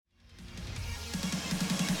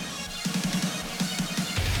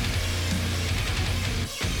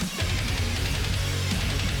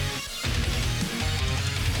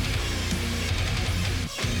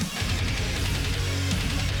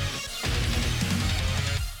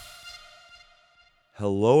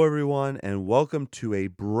Hello, everyone, and welcome to a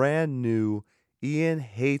brand new Ian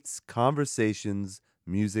Hates Conversations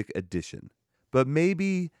Music Edition. But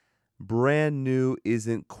maybe brand new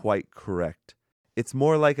isn't quite correct. It's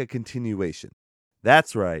more like a continuation.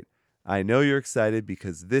 That's right. I know you're excited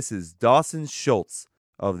because this is Dawson Schultz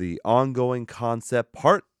of the Ongoing Concept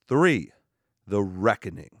Part 3, The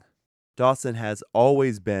Reckoning. Dawson has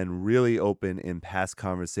always been really open in past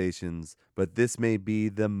conversations, but this may be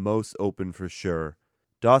the most open for sure.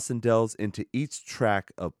 Dawson delves into each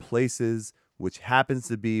track of Places, which happens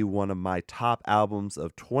to be one of my top albums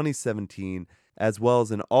of 2017, as well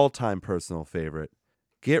as an all-time personal favorite.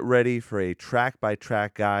 Get ready for a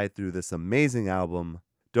track-by-track guide through this amazing album.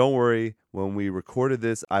 Don't worry, when we recorded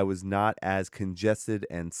this, I was not as congested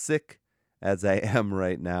and sick as I am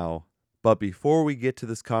right now. But before we get to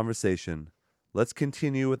this conversation, let's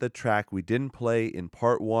continue with a track we didn't play in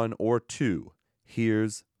part 1 or 2.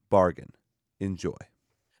 Here's Bargain. Enjoy.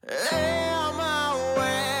 Am I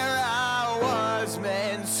where I was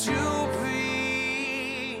meant to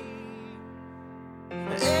be?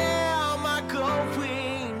 Am I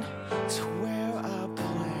going to where I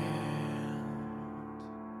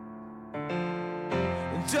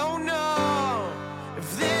planned? Don't know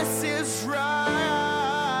if this is right.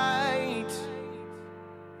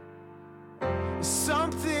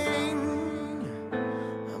 Something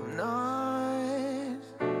I'm not.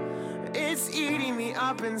 It's eating me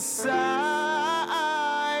up inside,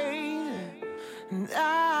 and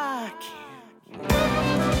I can't.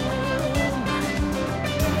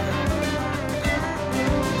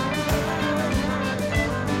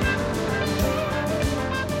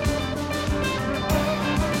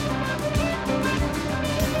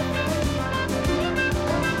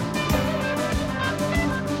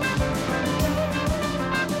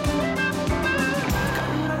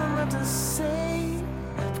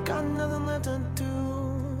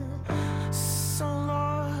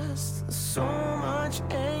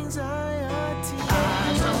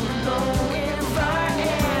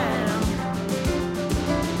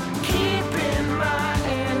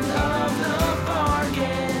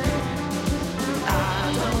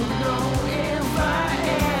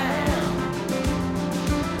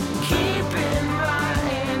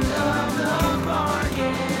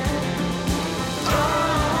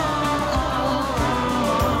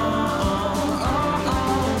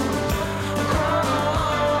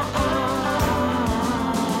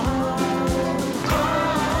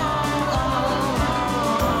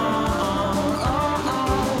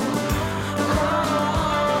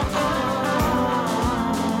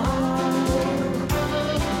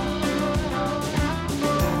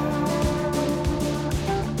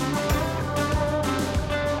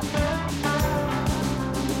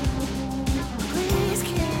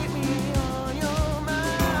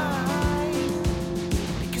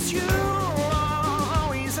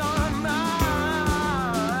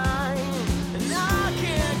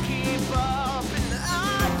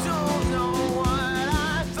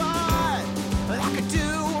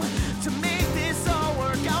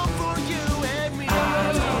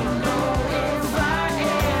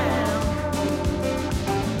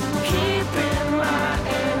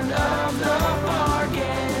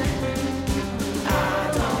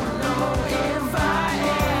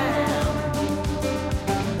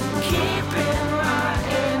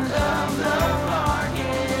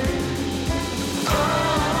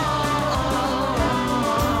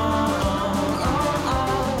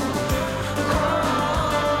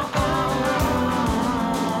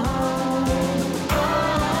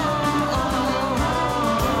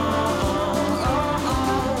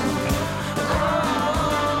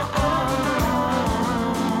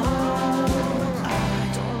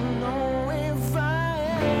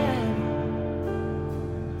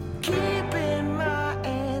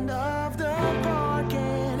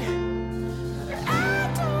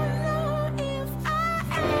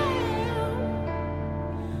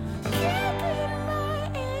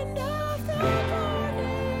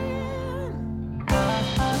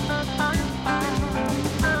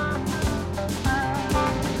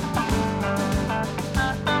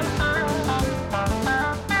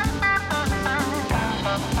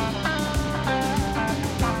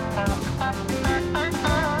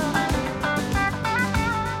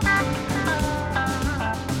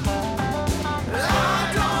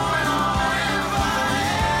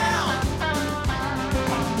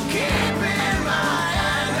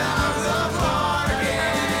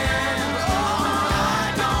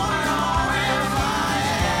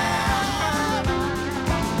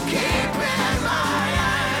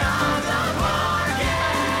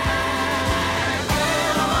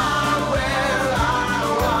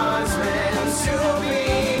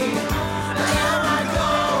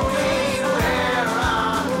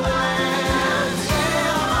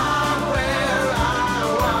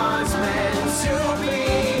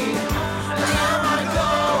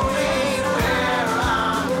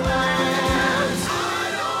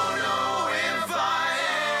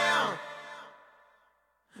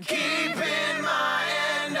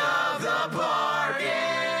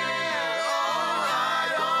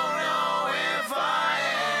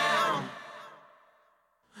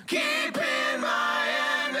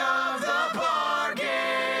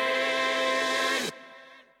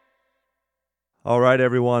 All right,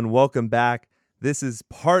 everyone, welcome back. This is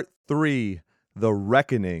part 3, The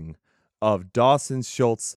Reckoning of Dawson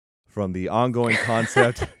Schultz from the ongoing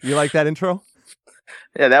concept. You like that intro?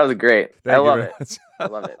 Yeah, that was great. Thank I you love very it. much. I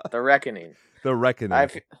love it. The Reckoning. The Reckoning.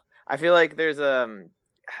 I feel like there's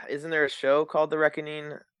isn't there a show called The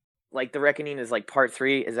Reckoning? Like The Reckoning is like part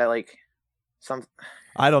 3. Is that like some?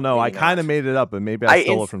 I don't know. I Maybe kind of not. made it up, but maybe I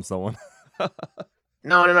stole it from someone.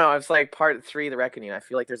 No. It's like part 3, The Reckoning. I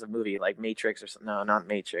feel like there's a movie like Matrix or something. No, not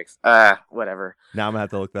Matrix. Whatever. Now I'm gonna have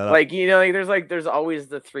to look that up. Like, you know, there's always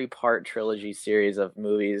the 3-part trilogy series of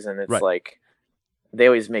movies, and it's Right. like they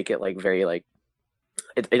always make it like very like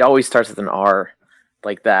it always starts with an R,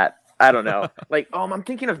 like that. I don't know. Like, I'm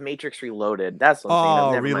thinking of Matrix Reloaded. That's what I'm thinking of.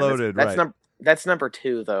 Oh, Never mind. Reloaded, That's right. That's number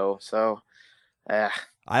 2 though. So, I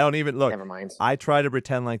don't even look. never mind. I try to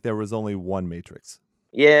pretend like there was only one Matrix.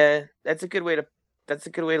 Yeah, that's a good way to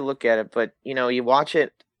look at it. But you know, you watch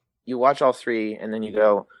all 3, and then you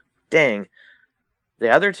go, dang, the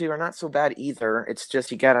other 2 are not so bad either. It's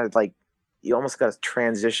just you almost gotta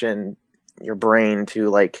transition your brain to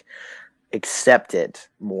like accept it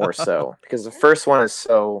more so because the first one is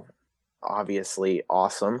so obviously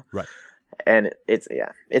awesome, right? And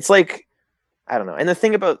it's like, I don't know. And the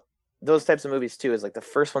thing about those types of movies too is like the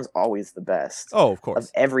first one's always the best. Oh, of course.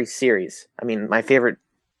 Of every series. I mean, my favorite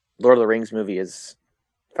Lord of the Rings movie is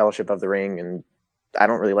Fellowship of the Ring, and I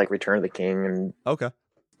don't really like Return of the King and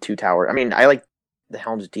Two Towers. I mean, I like the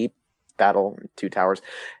Helm's Deep battle, Two Towers.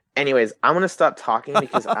 Anyways, I'm gonna stop talking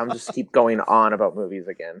because I'm just keep going on about movies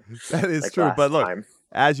again. That is like true, but look, time.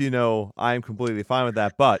 As you know, I'm completely fine with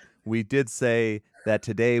that. But we did say that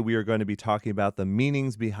today we are going to be talking about the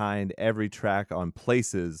meanings behind every track on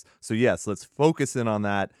Places. So yes, let's focus in on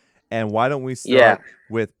that. And why don't we start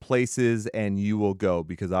with Places and You Will Go,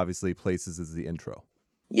 because obviously Places is the intro.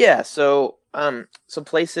 Yeah. So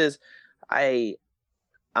Places, I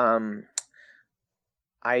kind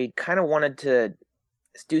of wanted to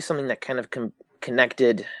do something that kind of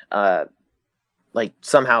connected, like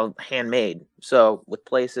somehow handmade. So with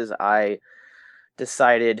Places, I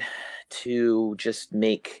decided to just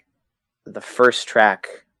make the first track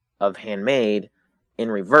of Handmade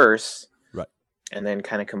in reverse, right, and then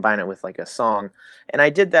kind of combine it with like a song. And I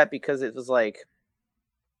did that because it was like,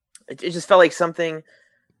 it just felt like something.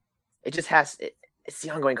 It just has. It's the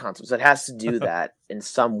ongoing concept, so it has to do that in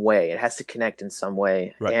some way. It has to connect in some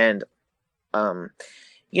way, right. And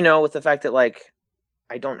you know, with the fact that like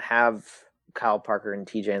I don't have Kyle Parker and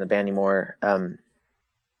TJ in the band anymore,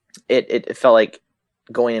 it felt like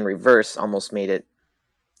going in reverse almost made it,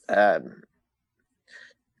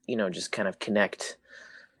 you know, just kind of connect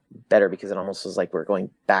better, because it almost was like we're going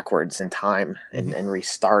backwards in time and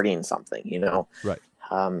restarting something, you know? Right.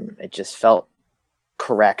 It just felt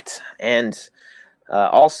correct. And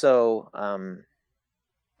also,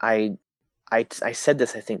 I said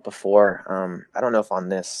this, I think, before. I don't know if on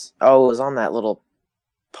this. Oh, it was on that little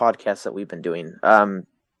podcast that we've been doing.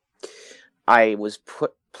 I was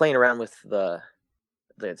playing around with the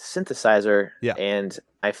synthesizer, and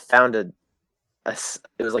I found it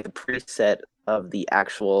was like a preset of the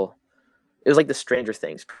actual. It was like the Stranger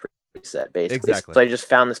Things preset, basically. Exactly. So I just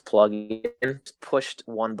found this plugin, pushed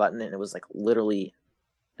one button, and it was like literally.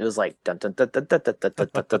 It was like dun, dun, dun, dun, dun, dun, dun, dun,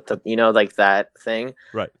 dun, dun, dun, you know, like that thing.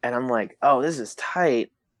 Right. And I'm like, oh, this is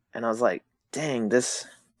tight. And I was like, dang, the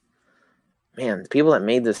people that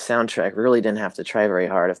made this soundtrack really didn't have to try very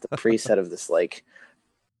hard if the preset of this like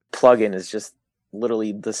plugin is just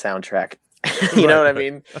literally the soundtrack. You know what I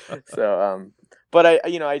mean? So but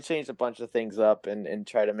I changed a bunch of things up and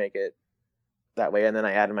try to make it that way, and then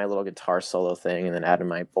I added my little guitar solo thing, and then added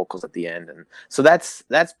my vocals at the end, and so that's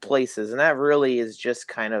Places, and that really is just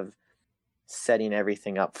kind of setting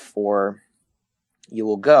everything up for You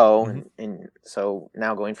Will Go, and so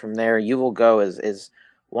now going from there, You Will Go is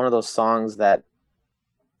one of those songs that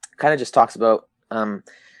kind of just talks about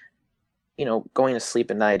you know, going to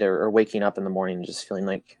sleep at night or waking up in the morning and just feeling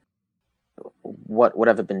like what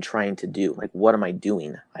have I been trying to do? Like, what am I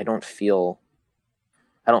doing? I don't feel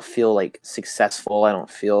like successful. I don't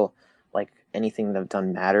feel like anything that I've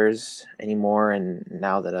done matters anymore. And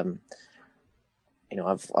now that I'm, you know,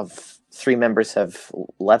 I've 3 members have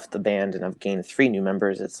left the band and I've gained 3 new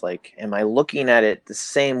members. It's like, am I looking at it the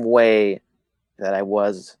same way that I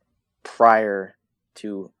was prior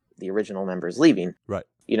to the original members leaving? Right.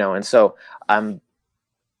 You know, and so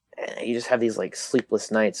you just have these like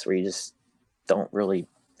sleepless nights where you just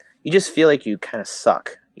you just feel like you kind of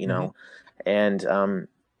suck, you know? And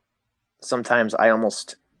sometimes I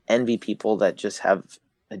almost envy people that just have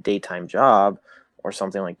a daytime job or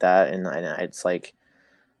something like that. And it's like,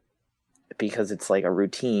 because it's like a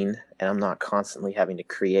routine and I'm not constantly having to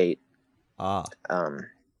create. Ah,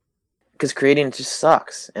 Because creating just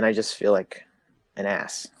sucks, and I just feel like an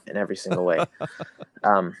ass in every single way.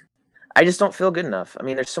 um, I just don't feel good enough. I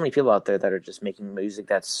mean, there's so many people out there that are just making music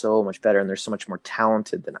that's so much better, and they're so much more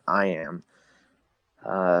talented than I am.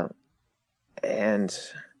 Uh, and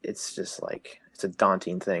it's just like, it's a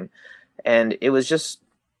daunting thing. And it was just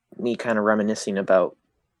me kind of reminiscing about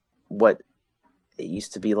what it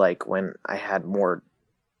used to be like when I had more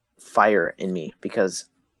fire in me, because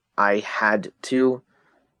I had to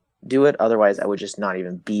do it. Otherwise, I would just not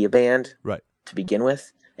even be a band right. to begin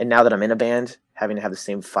with. And now that I'm in a band, having to have the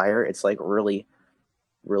same fire, it's like really,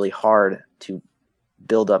 really hard to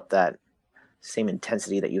build up that same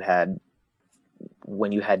intensity that you had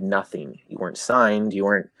when you had nothing. You weren't signed. You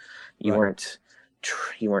weren't. You Right. weren't.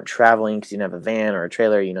 You weren't traveling because you didn't have a van or a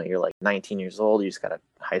trailer. You know, you're like 19 years old. You just got a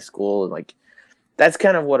high school, and like that's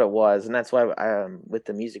kind of what it was. And that's why with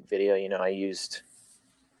the music video, you know, I used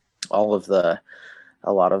all of a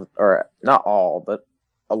lot of, or not all, but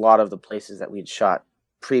a lot of the places that we'd shot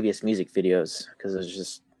previous music videos, because it was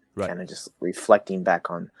just Right. kind of just reflecting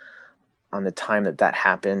back on the time that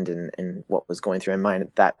happened, and what was going through my mind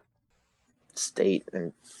at that state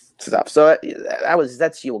and stuff. So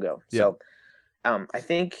that's You'll Go. Yeah. So I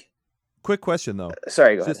think, Quick question though.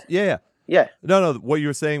 sorry, go Just ahead. yeah. Yeah. No. What you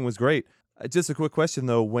were saying was great. Just a quick question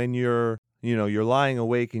though. When you're lying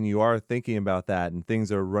awake and you are thinking about that and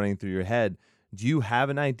things are running through your head, do you have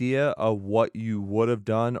an idea of what you would have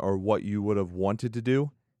done or what you would have wanted to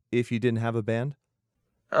do if you didn't have a band?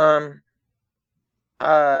 Um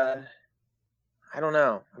I don't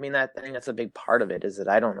know. I mean, I think that's a big part of it, is that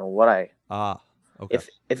I don't know what Ah, okay.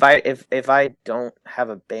 if I don't have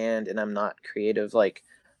a band and I'm not creative, like,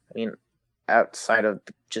 I mean, outside of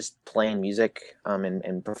just playing music,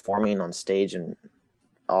 and performing on stage and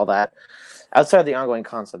all that, outside of the ongoing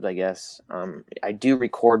concept, I guess, I do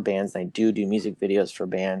record bands and I do music videos for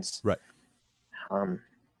bands. Right.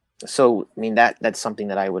 So I mean, that's something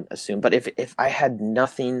that I would assume. But if I had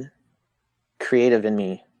nothing creative in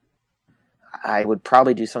me, I would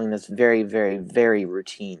probably do something that's very, very, very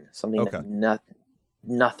routine. Something Okay. that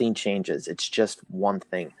nothing changes. It's just one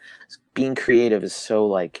thing. Being creative is so,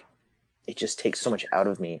 like, it just takes so much out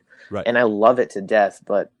of me. Right. And I love it to death.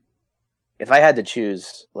 But if I had to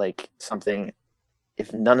choose, like, something,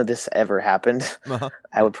 if none of this ever happened, Uh-huh.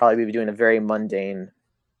 I would probably be doing a very mundane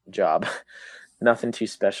job. Nothing too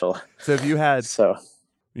special. So if you had, So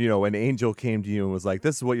an angel came to you and was like,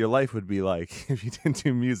 "This is what your life would be like if you didn't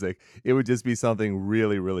do music," it would just be something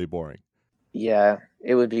really, really boring. yeah,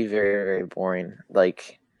 it would be very, very boring.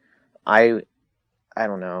 Like, I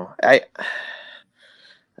don't know.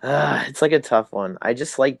 It's like a tough one. I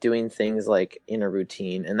just like doing things like in a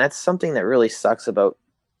routine, and that's something that really sucks about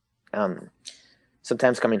um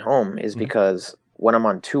sometimes coming home, is Mhm. because when I'm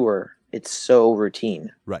on tour, it's so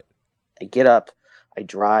routine. Right. I get up, I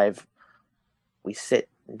drive, we sit,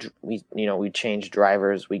 we change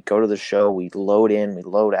drivers, we go to the show, we load in, we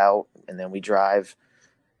load out, and then we drive.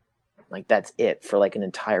 Like, that's it for like an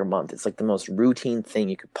entire month. It's like the most routine thing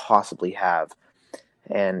you could possibly have,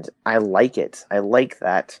 and I like it. I like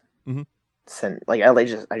that. Mhm. Like,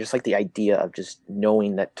 I just like the idea of just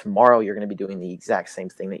knowing that tomorrow you're going to be doing the exact same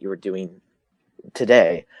thing that you were doing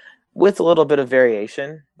today, with a little bit of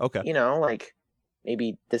variation. Okay. Like,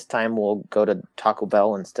 maybe this time we'll go to Taco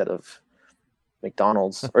Bell instead of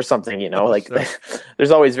McDonald's or something. Like, Sure.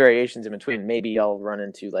 there's always variations in between. Maybe I'll run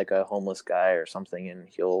into like a homeless guy or something, and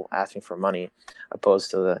he'll ask me for money,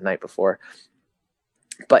 opposed to the night before.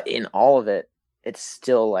 But in all of it, it's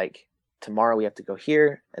still like, tomorrow we have to go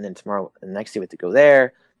here, and then tomorrow, the next day we have to go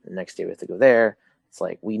there, the next day we have to go there. It's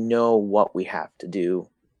like, we know what we have to do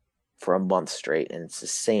for a month straight, and it's the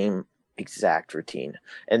same exact routine.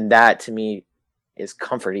 And that, to me, is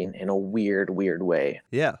comforting in a weird, weird way.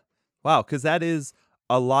 Yeah. Wow, because that is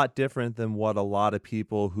a lot different than what a lot of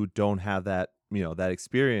people who don't have that, that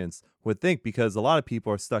experience would think, because a lot of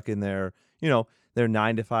people are stuck in their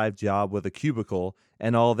 9-to-5 job with a cubicle,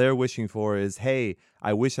 and all they're wishing for is, hey,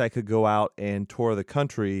 I wish I could go out and tour the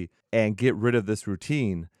country and get rid of this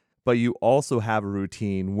routine. But you also have a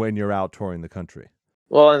routine when you're out touring the country.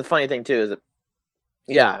 Well, and the funny thing too is that,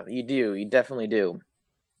 yeah, you do. You definitely do.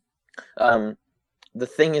 The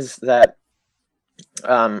thing is that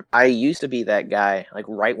I used to be that guy, like,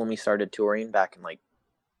 right when we started touring back in, like,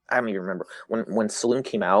 I don't even remember when Saloon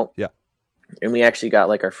came out. Yeah. And we actually got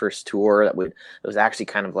like our first tour it was actually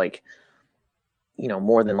kind of like,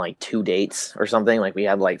 more than like 2 dates or something. Like, we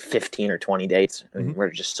had like 15 or 20 dates, and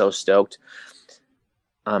we're just so stoked.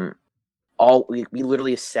 We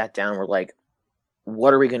literally sat down. We're like,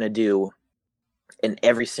 what are we gonna do in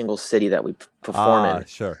every single city that we perform in.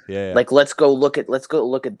 Sure. Yeah. Like, let's go look at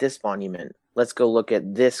this monument. Let's go look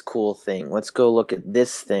at this cool thing. Let's go look at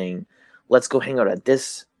this thing. Let's go hang out at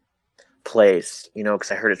this place,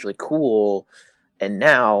 because I heard it's really cool. And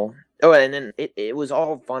now, and then it was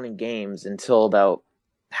all fun and games until about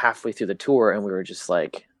halfway through the tour, and we were just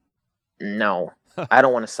like, no, I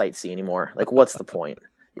don't want to sightsee anymore. Like, what's the point?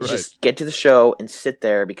 Right. Just get to the show and sit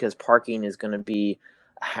there, because parking is going to be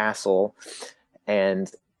a hassle.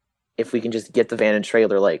 And if we can just get the van and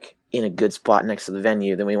trailer like in a good spot next to the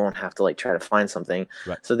venue, then we won't have to like try to find something.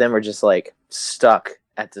 Right. So then we're just like stuck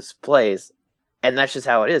at this place, and that's just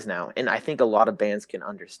how it is now. And I think a lot of bands can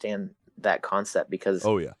understand that concept, because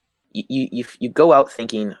you go out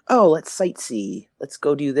thinking, oh, let's sightsee, let's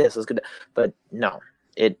go do this, let's go but no,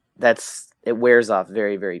 it wears off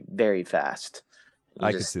very, very, very fast.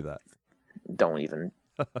 I can see that. You don't even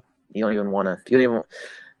want to.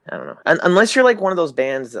 I don't know. Unless you're like one of those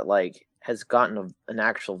bands that like has gotten an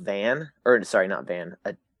actual van, or sorry, not van,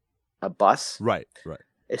 a bus. Right.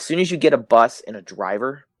 As soon as you get a bus and a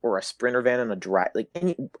driver, or a Sprinter van and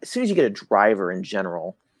as soon as you get a driver in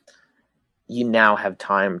general, you now have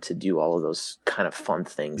time to do all of those kind of fun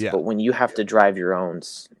things. Yeah. But when you have to drive your own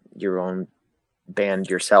band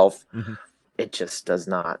yourself, it just does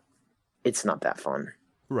not. It's not that fun.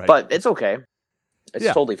 Right. But it's okay. It's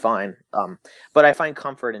totally fine. But I find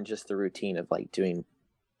comfort in just the routine of like doing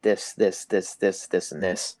this, and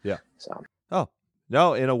this. Yeah. So. Oh,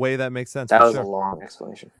 no, in a way that makes sense. That was a long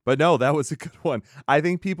explanation. But no, that was a good one. I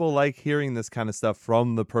think people like hearing this kind of stuff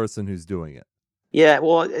from the person who's doing it. Yeah,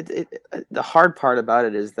 well, the hard part about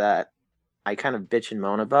it is that I kind of bitch and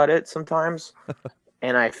moan about it sometimes.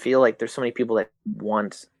 And I feel like there's so many people that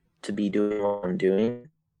want to be doing what I'm doing.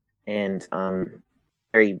 And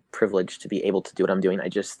very privileged to be able to do what I'm doing. I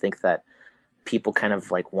just think that people kind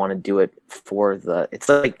of like want to do it it's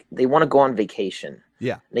like they want to go on vacation.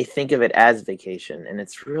 Yeah. They think of it as vacation, and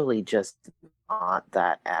it's really just not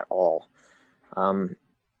that at all.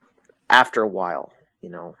 After a while,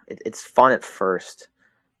 it's fun at first,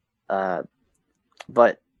 but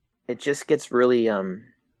it just gets really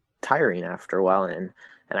tiring after a while, and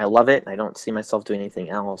I love it. I don't see myself doing anything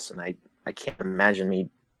else, and I can't imagine me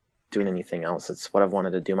doing anything else. It's what I've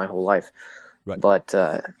wanted to do my whole life. Right. But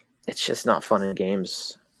it's just not fun in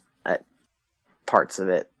games at parts of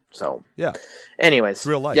it. So yeah. Anyways, it's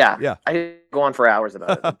real life. Yeah. I could go on for hours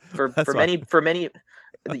about it. For many,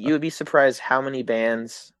 you would be surprised how many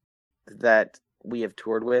bands that we have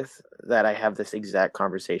toured with that I have this exact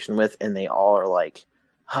conversation with, and they all are like,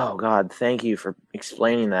 oh God, thank you for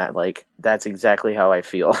explaining that. Like, that's exactly how I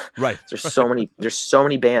feel. Right. There's so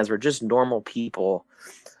many bands. We're just normal people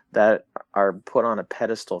that are put on a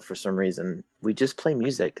pedestal for some reason. We just play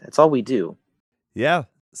music. That's all we do. Yeah.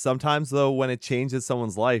 Sometimes though, when it changes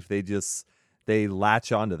someone's life, they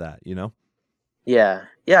latch onto that, Yeah.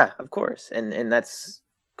 Yeah, of course. And that's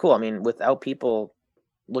cool. I mean, without people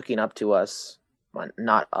looking up to us,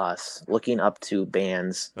 not us, looking up to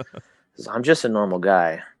bands, I'm just a normal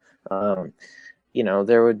guy.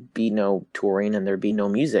 There would be no touring and there'd be no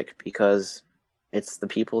music, because it's the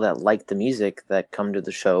people that like the music that come to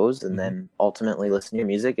the shows and then ultimately listen to your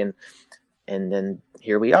music, and then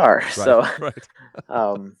here we are. Right, so, right.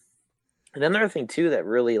 And another thing too that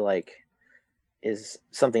really like is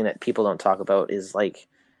something that people don't talk about is like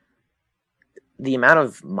the amount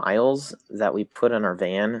of miles that we put on our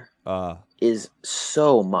van is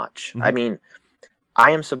so much. I mean,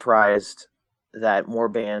 I am surprised that more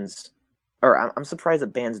bands, or I'm surprised that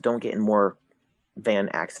bands don't get in more van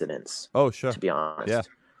accidents. Oh, sure. To be honest. Yeah.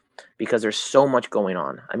 Because there's so much going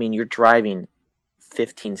on. I mean, you're driving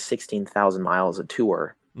 16,000 miles a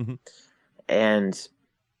tour. And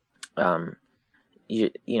a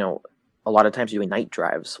lot of times you're doing night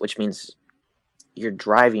drives, which means you're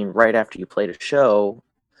driving right after you played a show,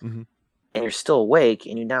 and you're still awake,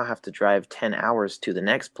 and you now have to drive 10 hours to the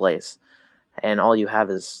next place, and all you have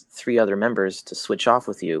is 3 other members to switch off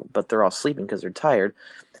with you, but they're all sleeping because they're tired.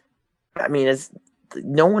 I mean,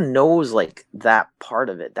 no one knows like that part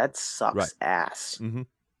of it. That sucks ass, and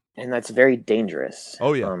that's very dangerous.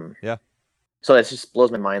 Oh yeah, yeah. So that just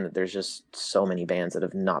blows my mind that there's just so many bands that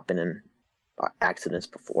have not been in accidents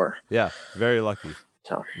before. Yeah, very lucky.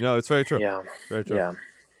 So it's very true. Yeah, very true. Yeah.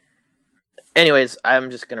 Anyways,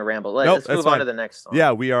 I'm just gonna ramble. Let's move on to the next song.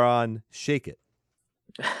 Yeah, we are on "Shake It."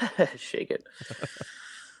 Shake It.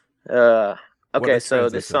 Okay, so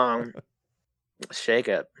this song, "Shake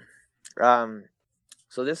It."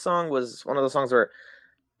 So this song was one of those songs where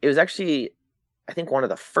it was actually, I think, one of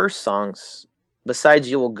the first songs besides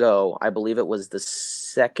 "You Will Go." I believe it was the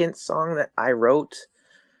second song that I wrote.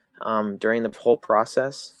 during the whole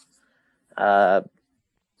process. Uh,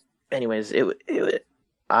 anyways, I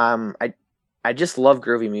just love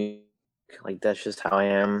groovy music. Like that's just how I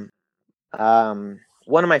am.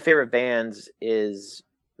 One of my favorite bands is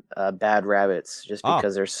Bad Rabbits, just Ah,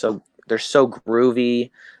 because they're so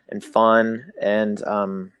groovy and fun, and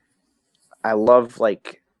I love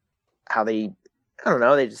like how they, I don't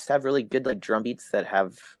know, they just have really good like drum beats that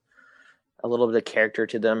have a little bit of character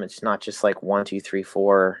to them. It's not just like 1, 2, 3,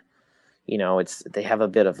 4. It's they have a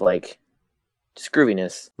bit of like just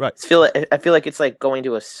grooviness. right. I feel like it's like going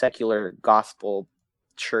to a secular gospel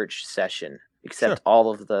church session, Sure. except all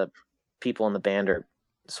of the people in the band are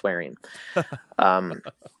swearing. Um,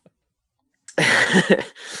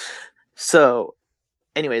 so,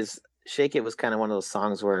 anyways, "Shake It" was kind of one of those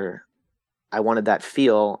songs where I wanted that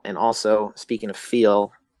feel, and also speaking of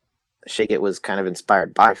feel, "Shake It" was kind of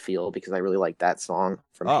inspired by Feel because I really like that song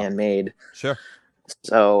from Oh, Handmade. sure.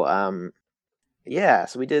 So, yeah,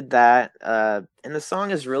 so we did that, and the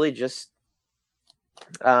song is really just,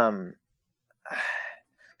 um,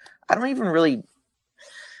 I don't even really.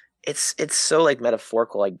 It's so like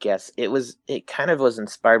metaphorical, I guess. It kind of was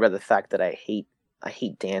inspired by the fact that I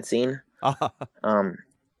hate dancing, Ah, um,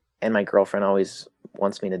 and my girlfriend always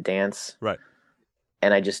wants me to dance, right.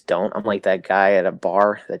 and I just don't. I'm like that guy at a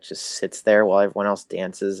bar that just sits there while everyone else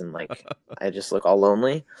dances, and like I just look all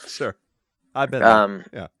lonely. Sure. I've been there. Um,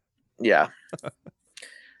 Yeah. yeah.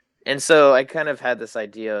 And so I kind of had this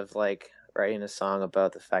idea of like writing a song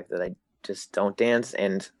about the fact that I just don't dance,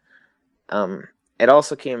 and um, it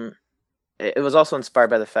also came. It was also inspired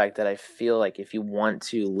by the fact that I feel like if you want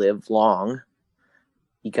to live long,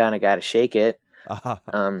 you kind of got to shake it. Ah,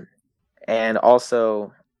 Um, and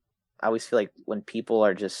also, I always feel like when people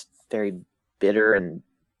are just very bitter and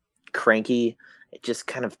cranky, it just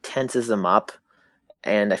kind of tenses them up.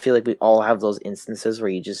 And I feel like we all have those instances where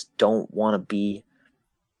you just don't want to be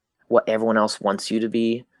what everyone else wants you to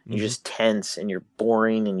be. You're mhm. just tense and you're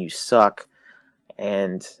boring and you suck.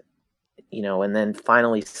 And, and then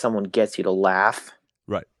finally someone gets you to laugh,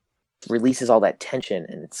 Right. releases all that tension.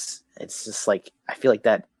 And it's just like, I feel like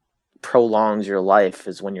that prolongs your life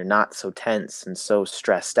is when you're not so tense and so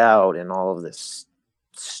stressed out and all of this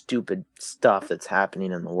stupid stuff that's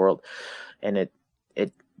happening in the world. And it,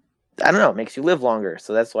 I don't know, it makes you live longer.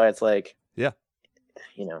 So that's why it's like, Yeah.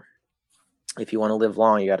 you know, if you want to live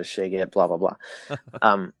long, you got to shake it, blah, blah, blah.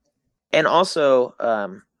 And also,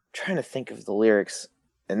 trying to think of the lyrics,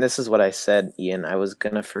 and this is what I said, Ian. I was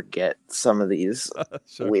gonna forget some of these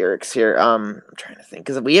Sure. lyrics here. I'm trying to think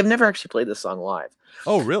because we have never actually played this song live.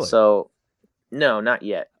 Oh, really? So, no, not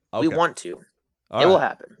yet. We Okay. want to. All It will right.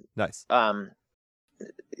 happen. Nice.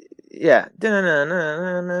 Yeah.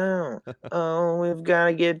 Oh, we've got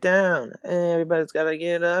to get down. Everybody's got to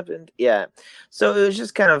get up and yeah. So it was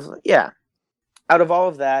just kind of yeah. Out of all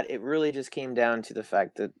of that, it really just came down to the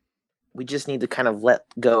fact that we just need to kind of let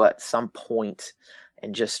go at some point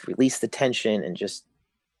and just release the tension and just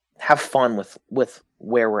have fun with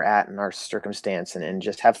where we're at in our circumstance and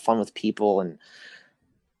just have fun with people and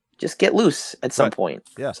just get loose at some Right. point.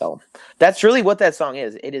 Yeah. So that's really what that song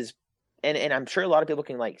is. It is and I'm sure a lot of people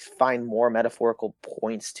can like find more metaphorical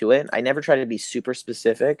points to it. I never try to be super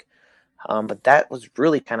specific. But that was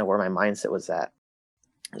really kind of where my mindset was at.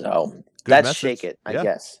 So Good that's message. Shake It, I Yeah.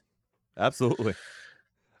 guess. Absolutely.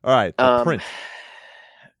 All right. The print.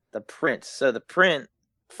 The print. So the print,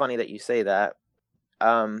 funny that you say that.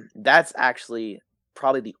 That's actually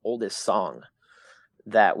probably the oldest song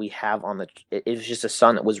that we have on the. It was just a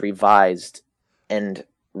song that was revised and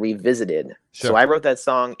revisited. So Sure. I wrote that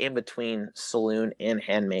song in between Saloon and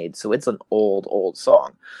Handmade. So it's an old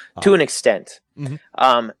song to Ah. an extent. Mhm.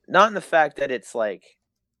 Not in the fact that it's like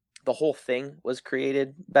the whole thing was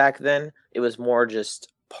created back then. It was more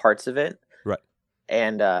just parts of it. Right.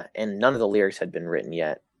 And none of the lyrics had been written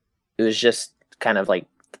yet. It was just kind of like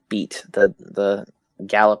the beat, the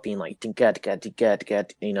galloping like dinka dinka dinka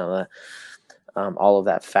dinka, all of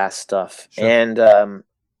that fast stuff. Sure. And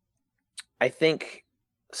I think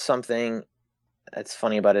something that's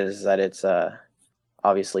funny about it is that it's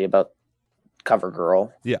obviously about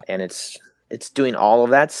CoverGirl. Yeah. And it's doing all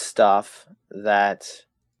of that stuff that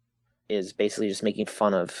is basically just making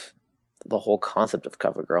fun of the whole concept of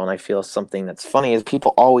CoverGirl. And I feel something that's funny is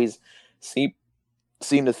people always seem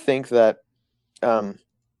to think that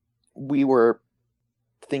we were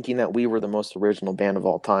thinking that we were the most original band of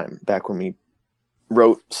all time back when we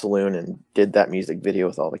wrote Saloon and did that music video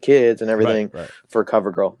with all the kids and everything Right. for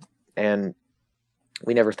CoverGirl. And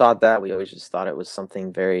we never thought that. We always just thought it was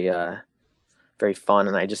something very very fun.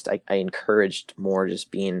 And I encouraged more just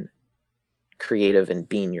being creative and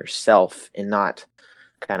being yourself and not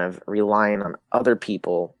kind of relying on other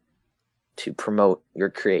people to promote your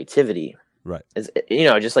creativity. Right. Is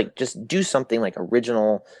just do something like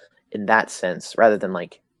original in that sense rather than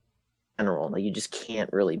like general. Like you just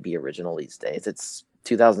can't really be original these days. It's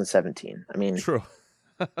 2017. I mean, True.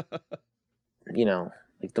 like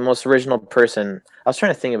the most original person. I was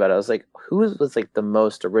trying to think about it. I was like, who was like the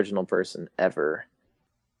most original person ever?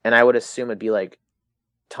 And I would assume it'd be like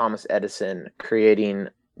Thomas Edison creating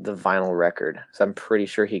the vinyl record. So I'm pretty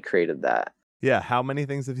sure he created that. Yeah. How many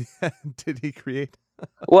things did he create?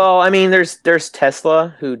 Well, I mean, there's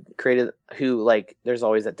Tesla who like there's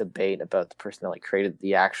always that debate about the person that like created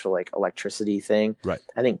the actual like electricity thing. Right.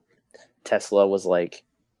 I think Tesla was like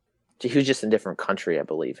he was just in a different country, I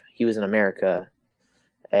believe. He was in America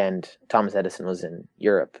and Thomas Edison was in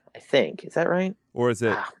Europe, I think. Is that right? Or is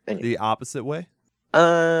it Anyway. the opposite way?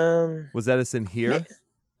 Was Edison here?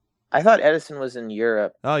 I thought Edison was in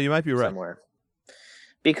Europe. Oh, you might be right. Somewhere.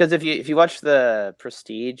 Because if you watch the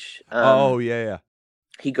Prestige, yeah.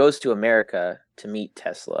 He goes to America to meet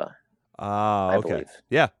Tesla. I okay. Believe.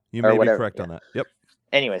 Yeah, you may be correct on that. Yep.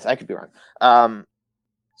 Anyways, I could be wrong.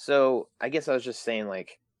 So I guess I was just saying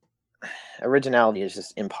like originality is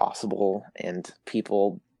just impossible, and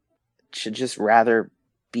people should just rather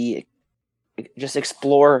just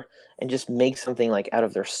explore and just make something like out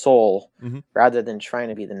of their soul rather than trying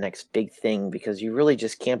to be the next big thing, because you really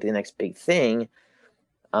just can't be the next big thing.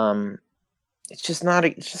 It's just not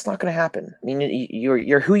going to happen. I mean,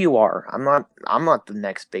 you're who you are. I'm not the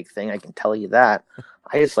next big thing. I can tell you that.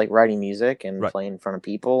 I just like writing music and playing in front of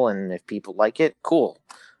people, and if people like it, cool.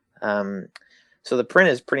 So the print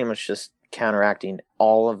is pretty much just counteracting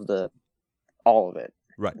all of it,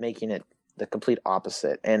 right, making it the complete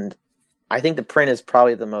opposite. And I think the print is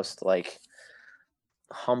probably the most like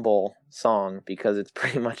humble song because it's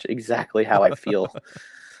pretty much exactly how I feel.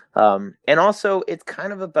 And also it's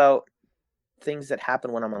kind of about things that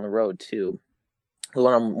happen when I'm on the road too.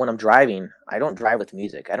 When I'm driving, I don't drive with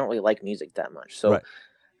music. I don't really like music that much. So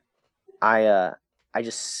I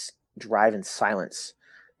just drive in silence.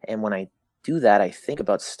 And when I do that, I think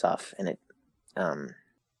about stuff, and it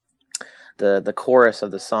the chorus of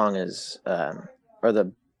the song is or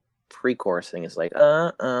the pre-chorus thing is like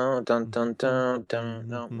dun dun dun dun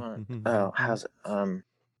no how's it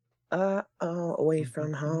away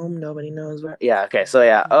from home, nobody knows where. Yeah, okay, so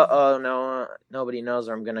yeah, no, nobody knows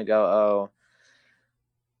where I'm gonna go.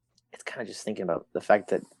 It's kind of just thinking about the fact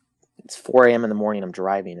that it's 4 a.m. in the morning, I'm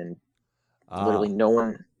driving, and literally no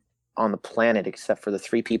one on the planet except for the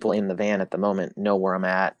 3 people in the van at the moment know where I'm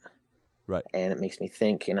at. Right. And it makes me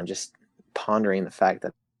think, and I'm just pondering the fact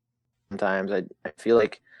that sometimes I feel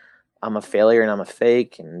like I'm a failure and I'm a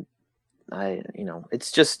fake, and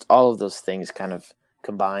it's just all of those things kind of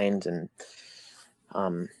combined. And I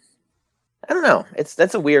don't know,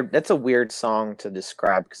 that's a weird song to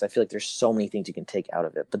describe, because I feel like there's so many things you can take out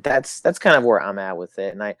of it, but that's kind of where I'm at with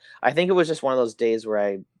it. And I think it was just one of those days where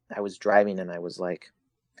I was driving and I was like,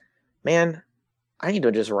 man, I need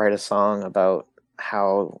to just write a song about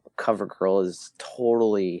how CoverGirl is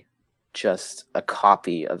totally just a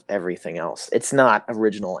copy of everything else. It's not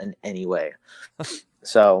original in any way.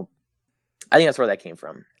 So I think that's where that came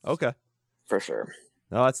from. Okay. For sure.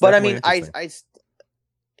 No, that's but I mean,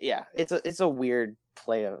 yeah, it's a weird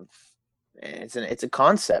play of it's a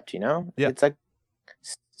concept, Yeah. It's a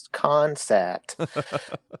concept.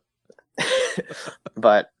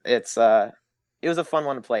 But it was a fun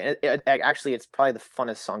one to play. Actually, it's probably the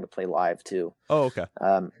funnest song to play live too. Oh, okay.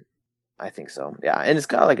 I think so. Yeah, and it's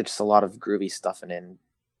got like just a lot of groovy stuff in it. And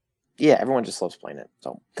yeah, everyone just loves playing it.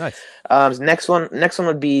 So nice. Next one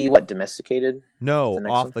would be what? Domesticated? No,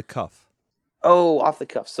 Off the Cuff. Oh, Off the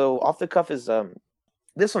Cuff. So Off the Cuff is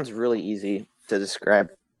this one's really easy to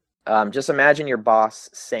describe. Just imagine your boss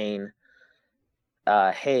saying,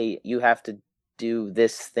 "Hey, you have to do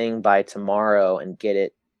this thing by tomorrow and get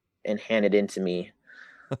it and hand it in to me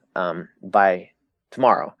by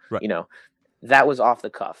tomorrow." Right. That was Off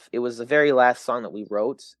the Cuff. It was the very last song that we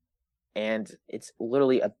wrote, and it's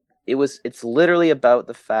literally about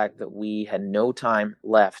the fact that we had no time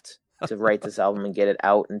left to write this album and get it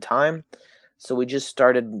out in time. So we just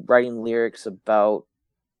started writing lyrics about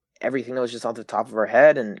everything that was just off the top of our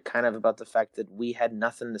head, and kind of about the fact that we had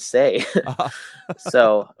nothing to say.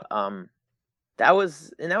 So that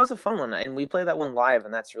was a fun one, and we played that one live,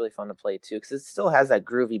 and that's really fun to play too, because it still has that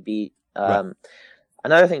groovy beat.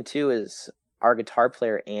 Another thing too is our guitar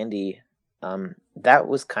player Andy. That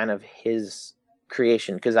was kind of his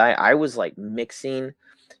creation, because I was like mixing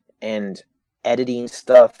and editing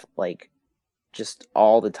stuff like just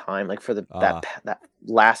all the time, like for that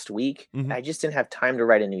last week. I just didn't have time to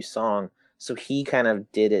write a new song, So he kind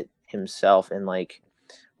of did it himself and like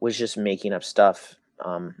was just making up stuff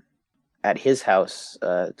at his house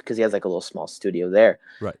because he has like a little small studio there.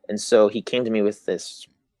 Right. And so he came to me with this,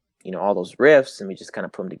 all those riffs, and we just kind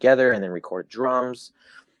of put them together and then recorded drums.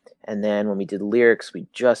 And then when we did lyrics, we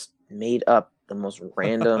just made up the most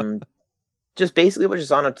random, just basically what was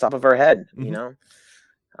just on the top of our head,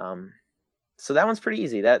 So that one's pretty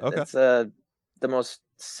easy. That's the most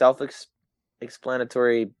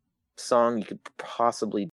self-explanatory song you could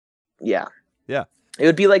possibly, yeah. It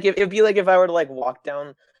would be like if I were to like walk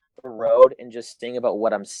down the road and just sing about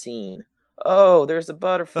what I'm seeing. Oh, there's a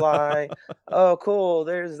butterfly. Oh, cool.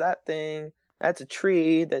 There's that thing. That's a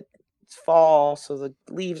tree that's fall, so the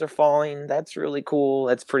leaves are falling. That's really cool.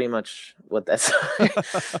 That's pretty much what that's.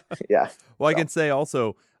 Yeah. Well, I can say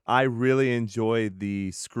also, I really enjoy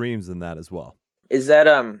the screams in that as well. Is that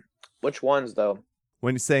which ones though?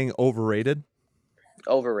 When you're saying overrated?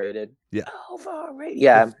 Overrated. Yeah. Overrated.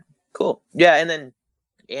 Yeah. Cool. Yeah, and then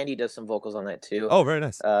Andy does some vocals on that too. Oh, very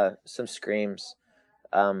nice. Some screams.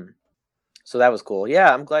 So that was cool.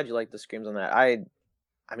 Yeah, I'm glad you liked the screams on that. I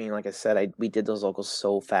mean, like I said, we did those vocals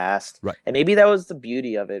so fast. Right. And maybe that was the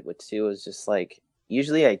beauty of it, which too is just like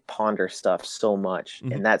usually I ponder stuff so much,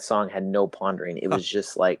 and that song had no pondering. It was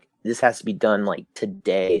just like this has to be done like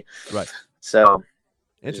today. Right. So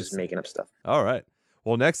just making up stuff. All right.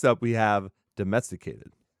 Well, next up we have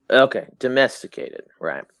Domesticated. Okay, Domesticated.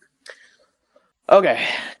 Right. Okay,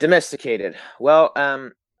 Domesticated. Well,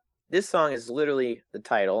 this song is literally the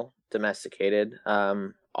title, Domesticated.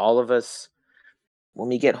 All of us, when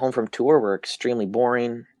we get home from tour, we're extremely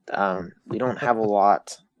boring. We don't have a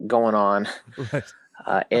lot going on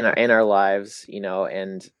in our lives,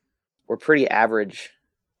 and we're pretty average.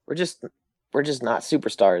 We're just not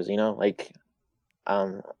superstars, Like,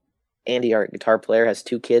 Andy, our guitar player, has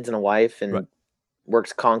 2 kids and a wife, and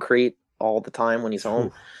works concrete all the time when he's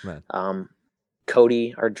home. Man.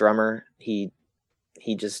 Cody, our drummer, he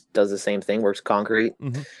just does the same thing, works concrete.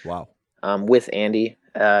 Wow. With Andy.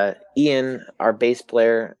 Ian, our bass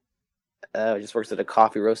player, just works at a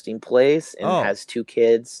coffee roasting place and has 2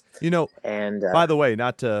 kids. And by the way,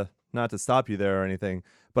 not to stop you there or anything,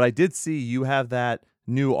 but I did see you have that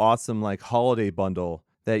new awesome like holiday bundle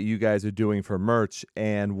that you guys are doing for merch,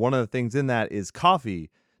 and one of the things in that is coffee.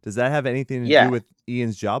 Does that have anything to do with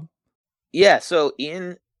Ian's job? Yeah, so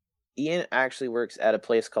Ian actually works at a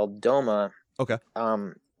place called Doma. Okay.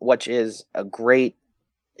 Which is a great.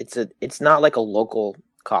 It's not like a local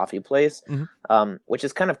coffee place, which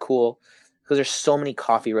is kind of cool because there's so many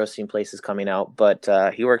coffee roasting places coming out. But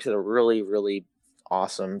he works at a really, really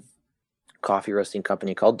awesome coffee roasting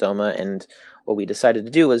company called Doma, and what we decided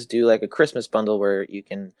to do was do like a Christmas bundle where you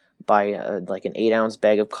can buy like an 8-ounce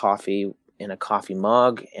bag of coffee in a coffee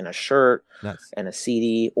mug and a shirt and a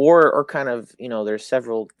CD, or kind of there's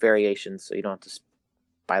several variations, so you don't have to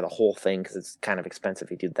buy the whole thing because it's kind of expensive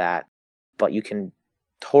if you do that. But you can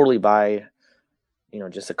totally buy,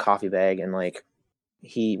 just a coffee bag, and like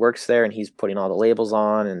he works there and he's putting all the labels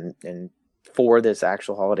on and for this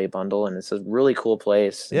actual holiday bundle, and it's a really cool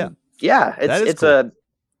place. Yeah, it's cool.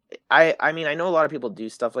 I mean, I know a lot of people do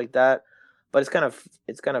stuff like that, but it's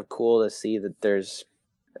kind of cool to see that there's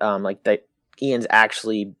like that Ian's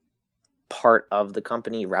actually part of the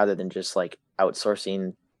company rather than just like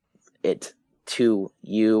outsourcing it to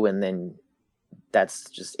you and then that's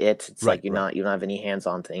just it. It's like you don't have any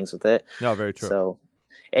hands-on things with it. No, very true. So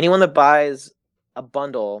anyone that buys a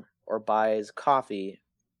bundle or buys coffee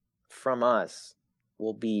from us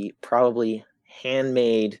will be probably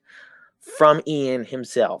handmade from Ian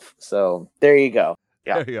himself. So there you go.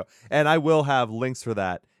 Yeah. There you go. And I will have links for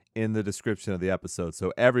that in the description of the episode,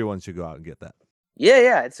 so everyone should go out and get that.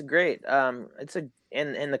 Yeah, it's a great. And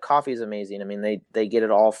the coffee is amazing. I mean, they get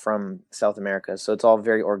it all from South America, so it's all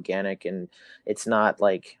very organic, and it's not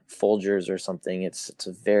like Folgers or something. It's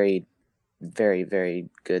a very, very, very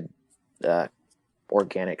good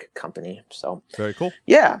organic company. So very cool.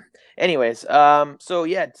 Yeah. Anyways, so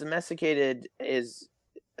yeah, Domesticated is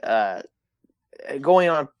going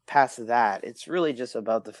on past that. It's really just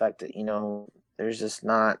about the fact that there's just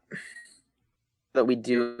not that we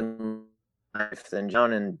do in life than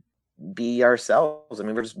John and be ourselves. I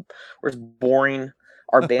mean, we're just boring.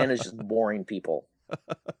 Our band is just boring people.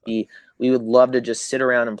 We would love to just sit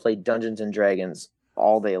around and play Dungeons and Dragons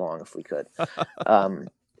all day long if we could.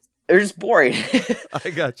 They're just boring. I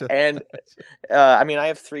gotcha. And I mean, I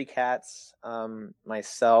have 3 cats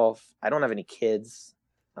myself. I don't have any kids.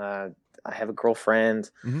 I have a girlfriend.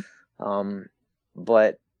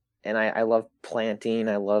 But I love planting.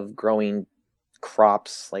 I love growing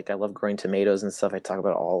crops. Like I love growing tomatoes and stuff. I talk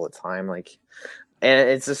about it all the time. Like, and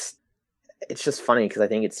it's just it's just funny because I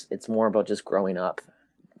think it's more about just growing up.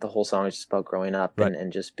 The whole song is just about growing up Right.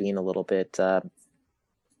 and just being a little bit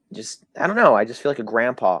just I don't know. I just feel like a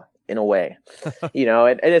grandpa in a way,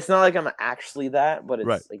 and it's not like I'm actually that, but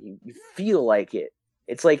Right. it's like you feel like it.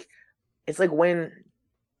 It's like when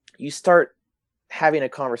you start having a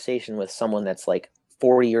conversation with someone that's like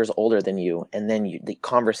 40 years older than you, and then the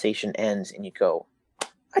conversation ends and you go,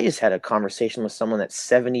 I just had a conversation with someone that's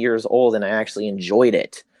 70 years old and I actually enjoyed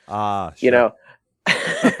it. Ah, You sure. know,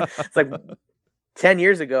 it's like 10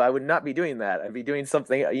 years ago, I would not be doing that. I'd be doing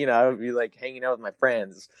something, I would be like hanging out with my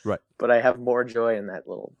friends, Right. but I have more joy in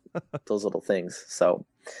those little things. So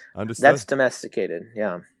Understood. that's domesticated.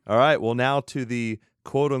 Yeah. All right. Well, now to the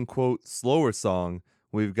quote unquote slower song,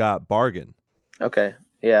 we've got Bargain. Okay.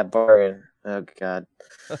 Yeah. Bargain. Oh God.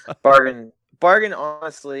 Bargain.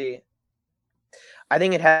 Honestly, I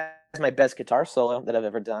think it has my best guitar solo that I've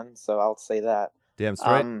ever done. So I'll say that. Damn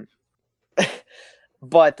straight.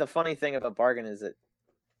 But the funny thing about Bargain is that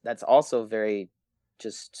that's also very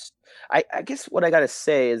just I guess what I gotta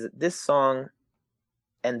say is that this song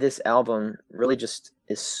and this album really just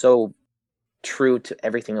is so true to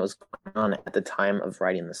everything that was going on at the time of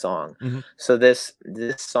writing the song. Mhm. So this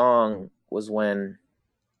song was when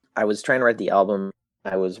I was trying to write the album.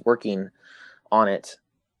 I was working on it,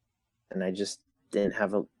 and I just didn't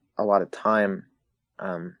have a lot of time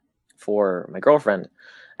for my girlfriend,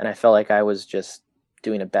 and I felt like I was just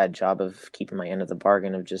doing a bad job of keeping my end of the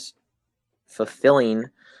bargain of just fulfilling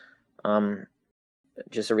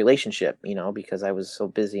just a relationship, because I was so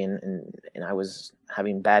busy and I was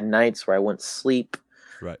having bad nights where I wouldn't sleep.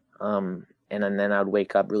 Right. And then I'd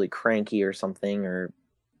wake up really cranky or something, or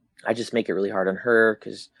I just make it really hard on her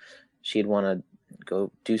because she'd want to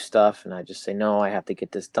go do stuff, and I just say no, I have to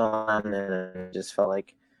get this done, and I just felt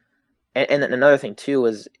like, and then another thing too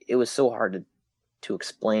was it was so hard to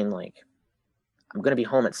explain, like, I'm gonna be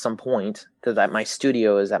home at some point because my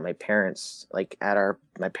studio is at my parents, like at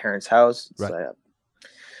my parents' house. Right.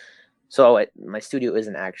 So my studio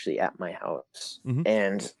isn't actually at my house, Mhm.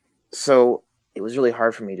 and so it was really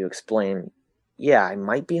hard for me to explain. Yeah, I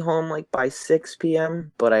might be home like by 6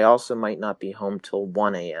 p.m., but I also might not be home till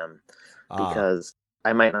 1 a.m. because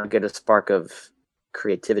I might not get a spark of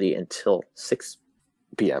creativity until 6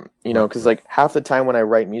 p.m. Right, Because right. like half the time when I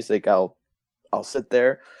write music, I'll sit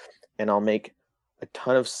there and I'll make a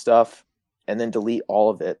ton of stuff and then delete all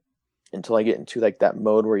of it until I get into like that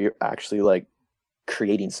mode where you're actually like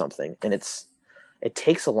creating something, and it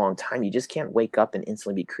takes a long time. You just can't wake up and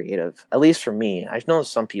instantly be creative. At least for me, I know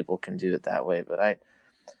some people can do it that way, but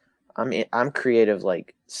I'm creative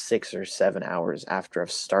like 6 or 7 hours after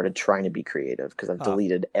I've started trying to be creative because I've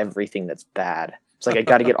deleted everything that's bad. It's like I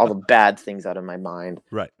got to get all the bad things out of my mind.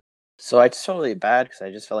 Right. So I just felt really bad because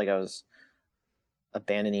I just felt like I was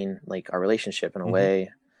abandoning like our relationship in a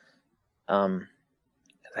way. I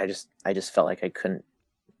just felt like I couldn't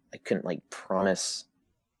like promise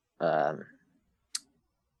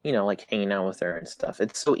like hanging out with her and stuff.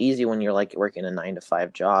 It's so easy when you're like working a 9 to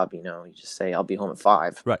 5 job, you just say I'll be home at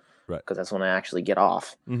 5. Right. Because that's when I actually get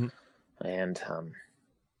off. Mhm. And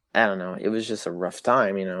I don't know, it was just a rough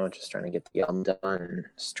time, just trying to get the album done.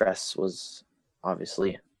 Stress was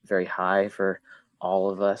obviously very high for all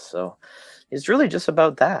of us, so it's really just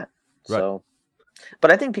about that. Right. So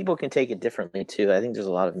but I think people can take it differently too. I think there's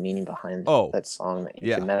a lot of meaning behind that song that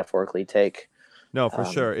you can metaphorically take. No, for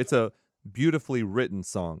sure. It's a beautifully written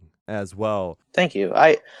song as well. Thank you.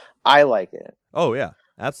 I like it. Oh yeah,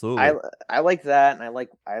 absolutely. I like that, and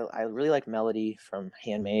I really like Melody from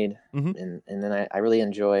Handmade, and then I really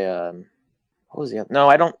enjoy what was the other? No,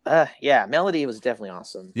 I don't. Yeah, Melody was definitely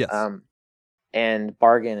awesome. Yes. And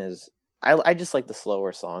Bargain is. I just like the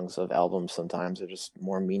slower songs of albums. Sometimes they're just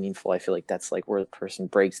more meaningful. I feel like that's like where the person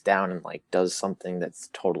breaks down and like does something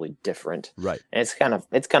that's totally different. Right. And it's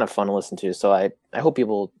kind of fun to listen to. So I hope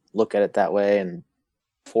people look at it that way. And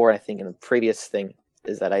I think in the previous thing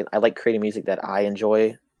is that I like creating music that I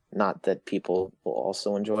enjoy, not that people will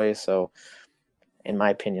also enjoy. So in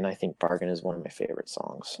my opinion, I think Bargain is one of my favorite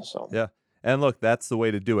songs. So yeah. And look, that's the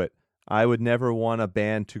way to do it. I would never want a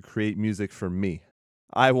band to create music for me.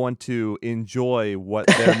 I want to enjoy what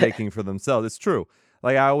they're making for themselves. It's true.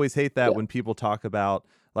 Like, I always hate that when people talk about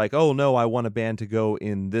like, oh no, I want a band to go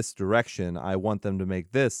in this direction. I want them to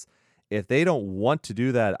make this. If they don't want to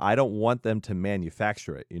do that, I don't want them to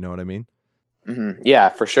manufacture it. You know what I mean? Mm-hmm. Yeah,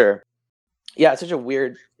 for sure. Yeah, it's such a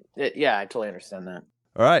weird. Yeah, I totally understand that.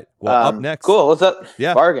 All right. Well, up next. Cool. What's up?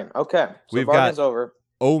 Yeah. Bargain. Okay. So We've Bargain's got over.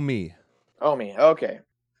 Oh Me. Oh Me. Okay.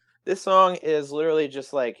 This song is literally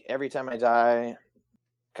just like Every Time I Die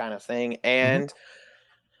kind of thing. And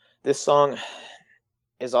this song,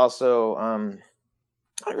 is also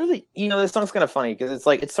not really. This song's kind of funny because it's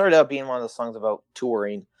like it started out being one of the songs about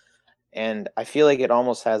touring, and I feel like it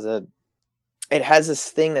almost has this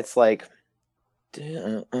thing that's like.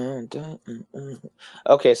 Okay,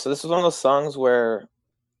 so this is one of those songs where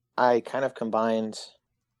I kind of combined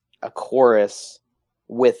a chorus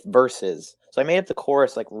with verses. So I made up the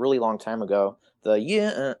chorus like really long time ago. The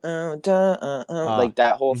like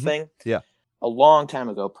that whole thing. Yeah. A long time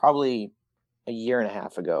ago, probably a year and a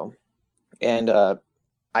half ago. And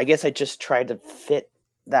I guess I just tried to fit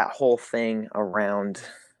that whole thing around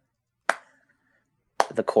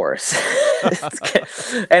the chorus.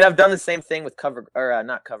 And I've done the same thing with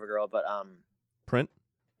not CoverGirl, but Print?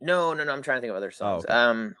 No, I'm trying to think of other songs.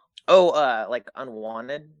 Okay. Like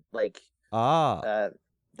Unwanted, like Ah.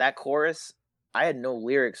 that chorus, I had no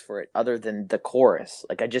lyrics for it other than the chorus.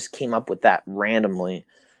 Like I just came up with that randomly.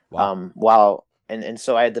 Wow. And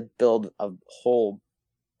so I had to build a whole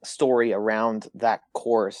story around that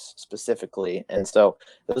chorus specifically. And so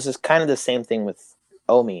it was just kind of the same thing with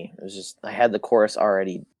Omi. It was just I had the chorus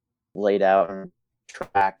already laid out and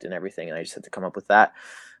tracked and everything, and I just had to come up with that.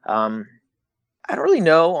 I don't really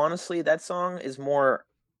know, honestly. That song is more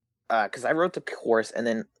because I wrote the chorus and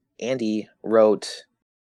then Andy wrote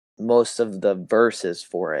most of the verses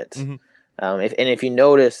for it. Mhm. If you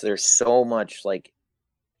notice, there's so much like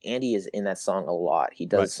Andy is in that song a lot. He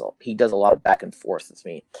does a lot of back and forth with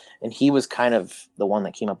me, and he was kind of the one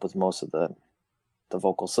that came up with most of the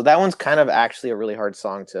vocals. So that one's kind of actually a really hard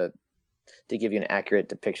song to give you an accurate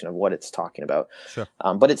depiction of what it's talking about. Sure.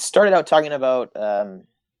 But it started out talking about.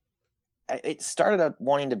 It started out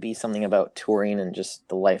wanting to be something about touring and just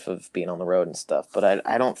the life of being on the road and stuff. But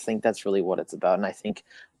I don't think that's really what it's about, and I think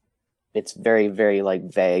it's very, very like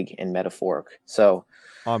vague and metaphoric. So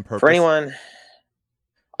On purpose. for anyone.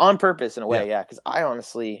 On purpose, in a way, Yeah. yeah. Because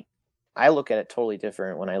I look at it totally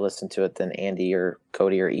different when I listen to it than Andy or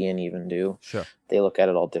Cody or Ian even do. Sure. They look at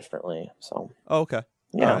it all differently. So. Oh, okay.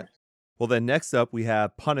 Yeah. All right. Well, then next up we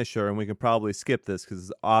have Punisher, and we can probably skip this because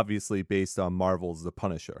it's obviously based on Marvel's The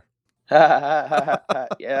Punisher.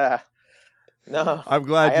 Yeah. No. I'm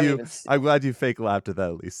glad you fake laughed at that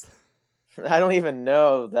at least. I don't even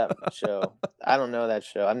know that show. I don't know that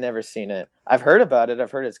show. I've never seen it. I've heard about it.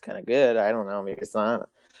 I've heard it's kind of good. I don't know. Maybe it's not.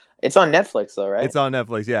 It's on Netflix though, right? It's on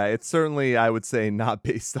Netflix. Yeah, it's certainly, I would say, not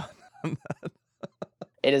based on that.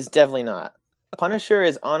 It is definitely not. Punisher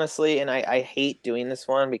is honestly, and I hate doing this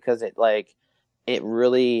one because it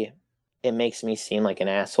makes me seem like an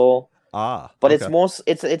asshole. But okay.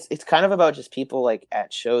 It's kind of about just people like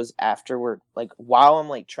at shows afterward, like while I'm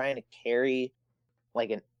like trying to carry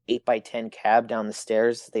like an 8x10 cab down the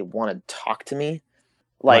stairs, they want to talk to me,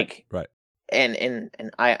 like right. And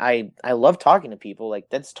I love talking to people. Like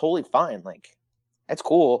that's totally fine. Like that's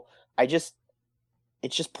cool. It's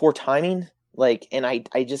just poor timing. Like, and I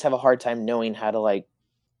just have a hard time knowing how to like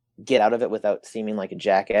get out of it without seeming like a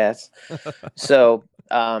jackass. So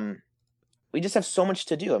we just have so much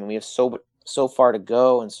to do. I mean, we have so far to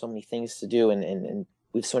go and so many things to do, and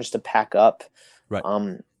we have so much to pack up. Right.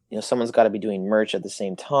 Someone's got to be doing merch at the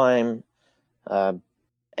same time.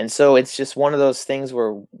 And so it's just one of those things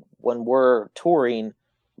where when we're touring,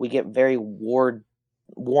 we get very worn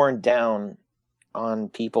down on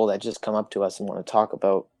people that just come up to us and want to talk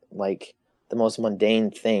about like the most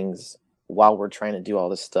mundane things while we're trying to do all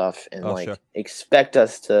this stuff and sure. expect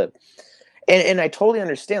us to. And I totally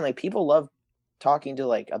understand. Like people love talking to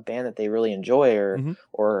like a band that they really enjoy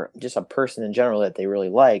or just a person in general that they really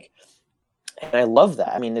like. And I love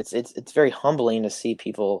that. I mean, it's very humbling to see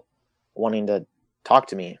people wanting to talk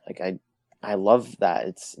to me. Like I love that.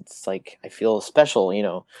 It's like I feel special, you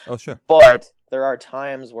know. Oh, sure. But there are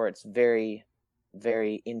times where it's very,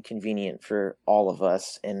 very inconvenient for all of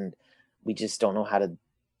us, and we just don't know how to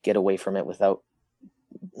get away from it without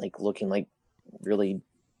like looking like really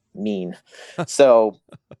mean. So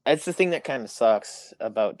it's the thing that kind of sucks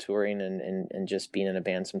about touring and just being in a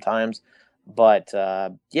band sometimes. But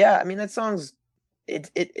yeah, I mean that song's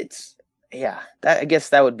it's yeah, that I guess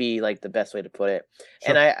that would be like the best way to put it.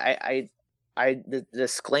 Sure. And the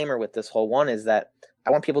disclaimer with this whole one is that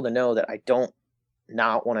I want people to know that I don't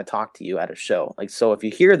not want to talk to you at a show. Like, so if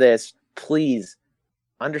you hear this, please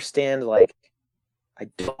understand, like, I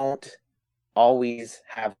don't always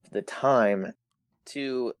have the time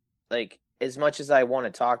to, like, as much as I want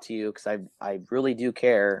to talk to you, because I really do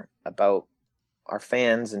care about our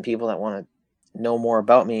fans and people that want to know more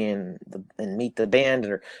about me and meet the band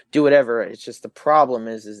or do whatever. It's just the problem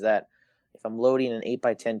is that if I'm loading an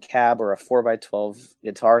 8x10 cab or a 4x12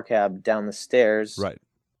 guitar cab down the stairs, right,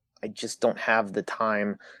 I just don't have the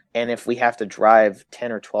time. And if we have to drive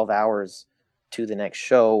 10 or 12 hours to the next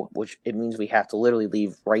show, which it means we have to literally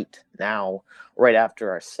leave right now, right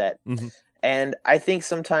after our set. Mm-hmm. And I think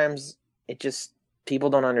sometimes it just, people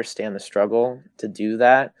don't understand the struggle to do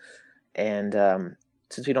that. And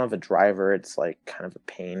since we don't have a driver, it's like kind of a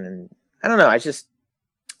pain. And I don't know. I just,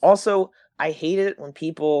 also, I hate it when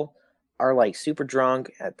people are like super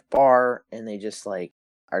drunk at the bar and they just like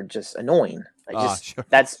are just annoying. Sure.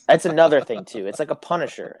 That's another thing too. It's like a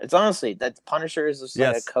Punisher. It's honestly, that Punisher is just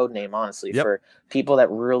like a code name, honestly, for people that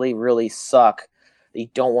really, really suck that you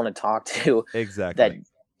don't want to talk to. Exactly.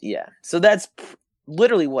 So that's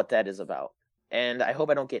literally what that is about. And I hope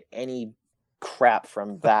I don't get any crap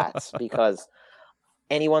from that because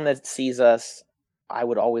anyone that sees us, I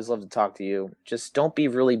would always love to talk to you. Just don't be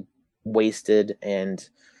really wasted and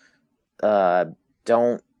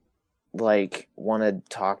don't like want to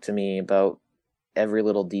talk to me about every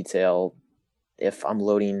little detail if I'm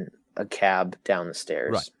loading a cab down the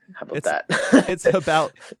stairs. Right. How about that? It's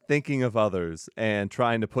about thinking of others and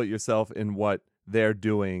trying to put yourself in what they're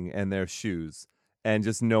doing and their shoes and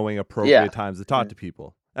just knowing appropriate times to talk to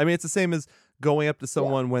people. I mean, it's the same as going up to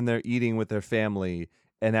someone when they're eating with their family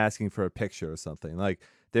and asking for a picture or something. Like,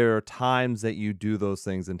 there are times that you do those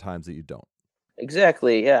things and times that you don't.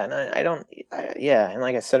 Exactly. Yeah. And and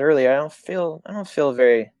like I said earlier, I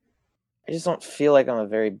just don't feel like I'm a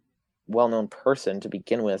very well-known person to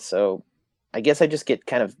begin with. So I guess I just get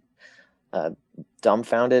kind of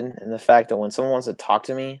dumbfounded in the fact that when someone wants to talk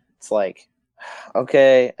to me, it's like,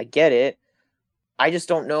 okay, I get it. I just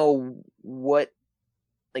don't know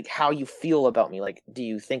how you feel about me. Like, do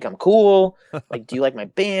you think I'm cool? Like, do you like my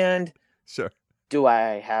band? Sure. Do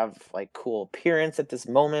I have like cool appearance at this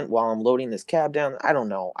moment while I'm loading this cab down? I don't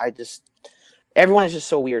know. Everyone is just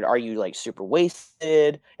so weird. Are you like super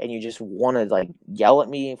wasted and you just want to like yell at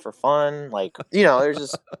me for fun? Like, there's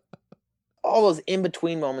just all those in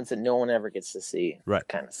between moments that no one ever gets to see. Right.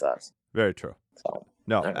 Kind of sucks. Very true. So,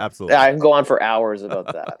 no, absolutely. I can go on for hours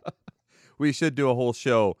about that. We should do a whole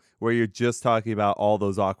show where you're just talking about all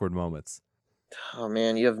those awkward moments. Oh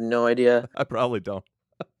man, you have no idea. I probably don't.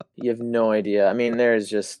 You have no idea. I mean, there's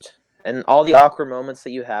just, and all the awkward moments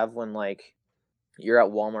that you have when like you're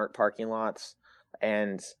at Walmart parking lots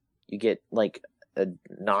and you get like a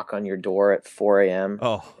knock on your door at 4 a.m.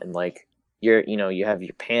 Oh. And like you have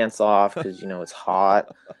your pants off because it's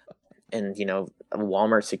hot, and a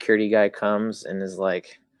Walmart security guy comes and is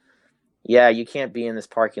like, "Yeah, you can't be in this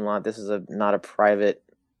parking lot. This is not a private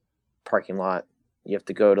parking lot. You have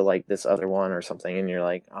to go to like this other one or something." And you're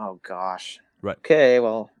like, "Oh gosh." Right. Okay,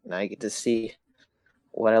 well, now I get to see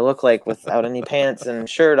what I look like without any pants and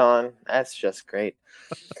shirt on. That's just great.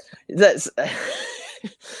 That's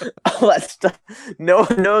all that stuff. No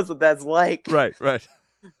one knows what that's like. Right.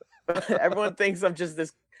 Everyone thinks I'm just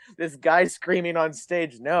this guy screaming on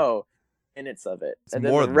stage. No, minutes of it, It's and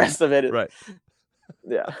then more the rest of it is, right.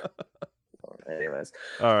 Yeah. Anyways.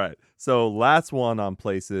 All right. So last one on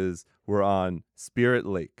places, we're on Spirit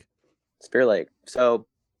Lake. Spirit Lake. So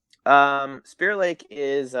Spirit Lake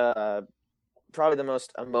is probably the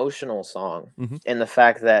most emotional song in the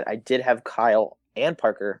fact that I did have Kyle and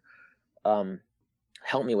Parker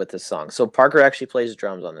help me with this song. So Parker actually plays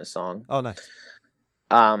drums on this song. Oh, nice.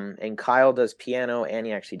 And Kyle does piano and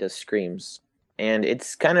he actually does screams. And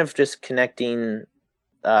it's kind of just connecting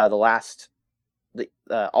all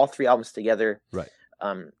 3 albums together, right?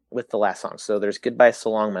 With the last song. So there's Goodbye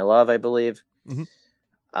So Long My Love, I believe.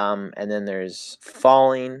 And then there's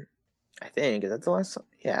Falling, I think. Is that the last song?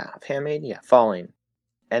 Yeah, Handmade? Yeah, Falling.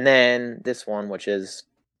 And then this one, which is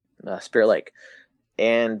Spirit Lake.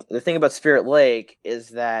 And the thing about Spirit Lake is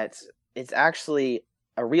that it's actually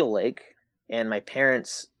a real lake, and my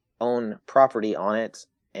parents own property on it.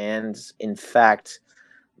 And in fact,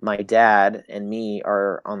 my dad and me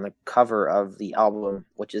are on the cover of the album,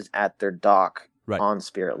 which is at their dock on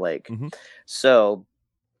Spirit Lake. So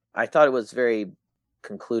I thought it was very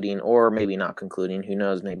concluding, or maybe not concluding. Who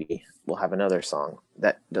knows? Maybe we'll have another song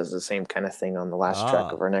that does the same kind of thing on the last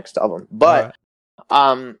track of our next album. But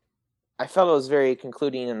I felt it was very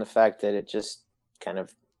concluding in the fact that it just kind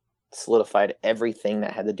of solidified everything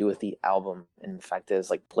that had to do with the album. And the fact that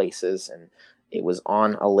it's like places, and it was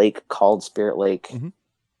on a lake called Spirit Lake,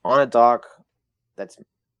 on a dock that's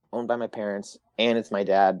owned by my parents, and it's my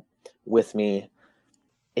dad with me.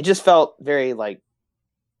 It just felt very like,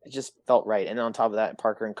 it just felt right. And on top of that,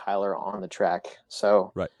 Parker and Kyle are on the track.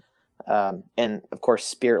 So, and of course,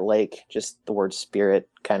 Spirit Lake, just the word spirit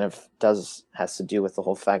kind of has to do with the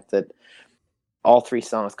whole fact that all 3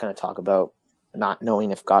 songs kind of talk about not knowing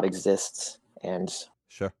if God exists and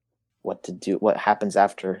what to do, what happens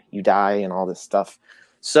after you die and all this stuff.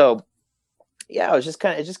 So yeah, it just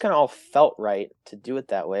kind of all felt right to do it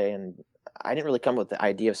that way, and I didn't really come up with the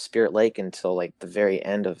idea of Spirit Lake until like the very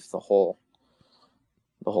end of the whole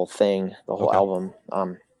thing, the whole Okay. album.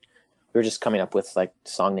 We were just coming up with like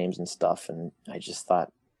song names and stuff, and I just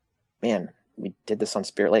thought, man, we did this on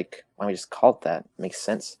Spirit Lake. Why don't we just call it that? It makes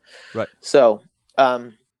sense. Right. So,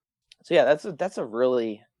 so yeah, that's a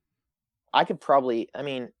really, I could probably, I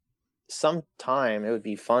mean, sometime it would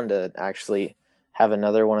be fun to actually have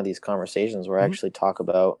another one of these conversations where I Mhm. actually talk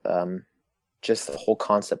about just the whole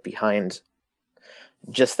concept behind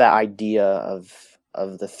just that idea of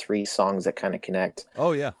the three songs that kind of connect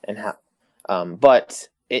Oh yeah. and how but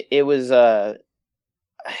it was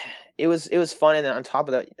it was fun, and then on top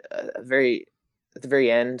of that very at the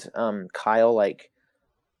very end Kyle like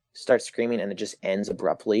starts screaming and it just ends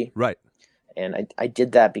abruptly, Right. and I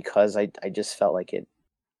did that because I just felt like it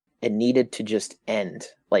needed to just end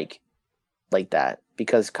like that,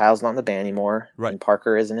 because Kyle's not in the band anymore, Right. and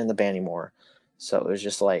Parker isn't in the band anymore, so it was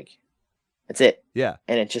just like, that's it. Yeah.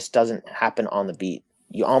 And it just doesn't happen on the beat.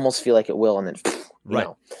 You almost feel like it will, and then you Right.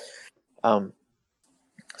 know.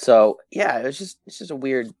 So yeah, it's just a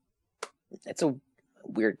weird, it's a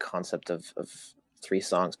weird concept of three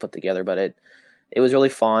songs put together, but it was really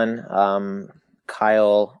fun.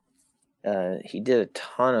 Kyle, he did a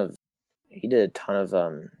ton of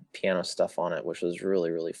piano stuff on it, which was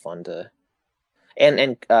really really fun to,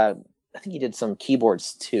 and I think he did some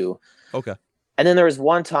keyboards too. Okay. And then there was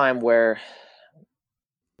one time where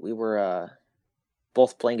we were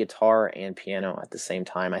both playing guitar and piano at the same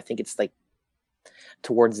time. I think it's like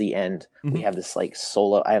towards the end, we Mhm. have this like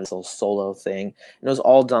solo. I have this little solo thing, and it was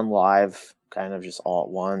all done live, kind of just all at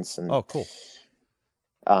once. And Oh, cool.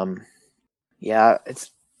 yeah,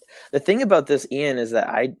 it's the thing about this, Ian, is that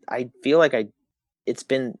I feel like it's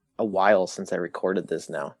been a while since I recorded this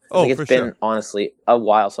now. I Oh, think for it's been sure. honestly a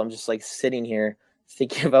while. So I'm just like sitting here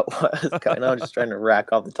thinking about what is going on, just trying to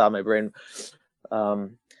rack off the top of my brain.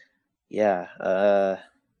 Yeah.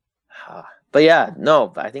 But yeah,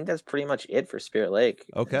 no, I think that's pretty much it for Spirit Lake.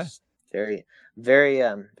 Okay. It's very, very,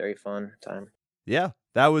 very fun time. Yeah.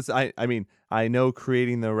 That was I mean, I know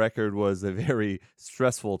creating the record was a very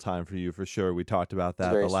stressful time for you for sure. We talked about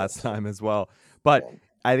that very the last stressful. time as well. But Yeah.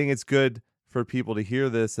 I think it's good for people to hear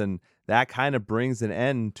this, and that kind of brings an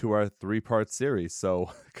end to our 3-part series.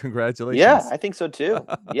 So congratulations. Yeah, I think so too.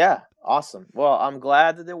 Yeah, awesome. Well, I'm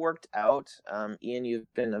glad that it worked out. Ian,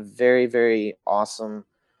 you've been a very, very awesome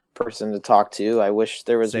person to talk to. I wish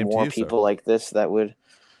there was Same to more you, sir. people like this that would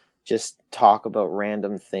just talk about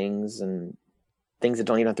random things and things that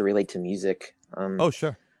don't even have to relate to music. Oh,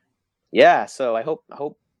 sure. Yeah, so I hope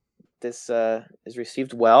this is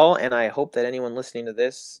received well, and I hope that anyone listening to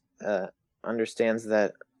this understands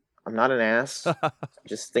that I'm not an ass. I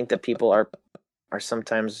just think that people are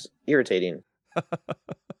sometimes irritating.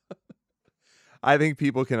 I think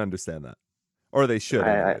people can understand that. Or they should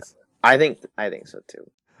anyways. I think so too.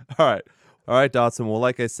 All right, Dotson. Well,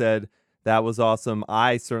 like I said, that was awesome.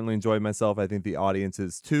 I certainly enjoyed myself. I think the audience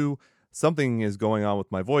is too. Something is going on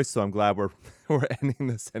with my voice, so I'm glad we're ending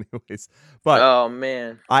this anyways. But Oh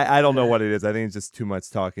man. I don't know what it is. I think it's just too much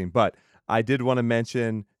talking. But I did want to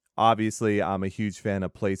mention, obviously, I'm a huge fan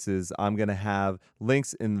of Places. I'm going to have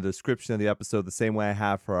links in the description of the episode the same way I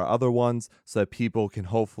have for our other ones, so that people can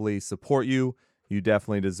hopefully support you. You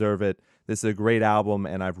definitely deserve it. This is a great album,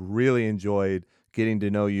 and I've really enjoyed getting to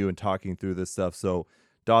know you and talking through this stuff. So,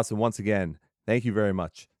 Dawson, once again, thank you very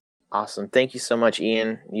much. Awesome. Thank you so much,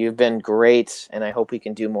 Ian. You've been great, and I hope we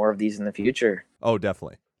can do more of these in the future. Oh,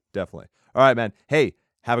 definitely. Definitely. All right, man. Hey,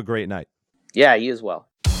 have a great night. Yeah, you as well.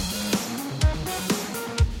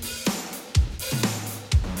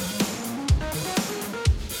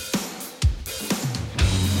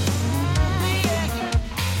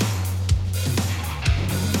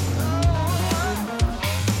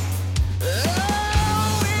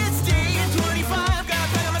 Oh, it's day 25.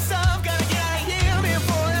 Gotta pack up my stuff, gotta get out of here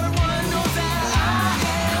before everyone knows that I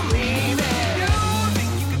am leaving. You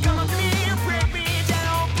think you can come up to me and break me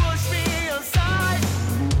down, push me aside?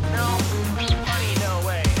 No, funny, no